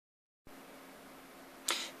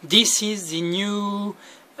This is the new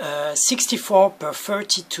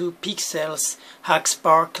 64x32 pixels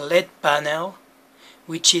Hackspark LED panel,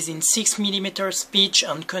 which is in 6mm pitch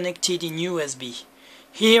and connected in USB.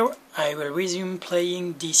 Here I will resume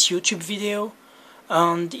playing this YouTube video,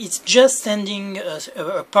 and it's just sending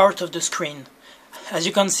a part of the screen. As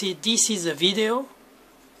you can see, this is a video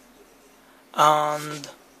and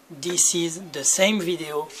this is the same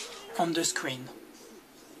video on the screen.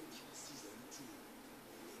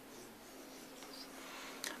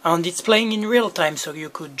 And it's playing in real time, so you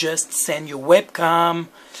could just send your webcam,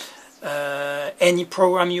 any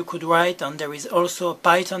program you could write, and there is also a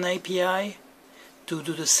Python API to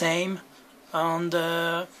do the same, and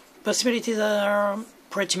possibilities are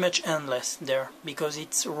pretty much endless there, because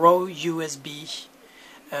it's raw USB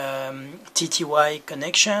TTY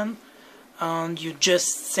connection, and you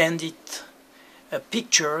just send it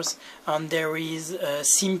pictures, and there is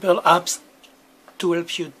simple apps to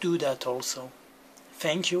help you do that also.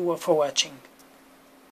 Thank you for watching.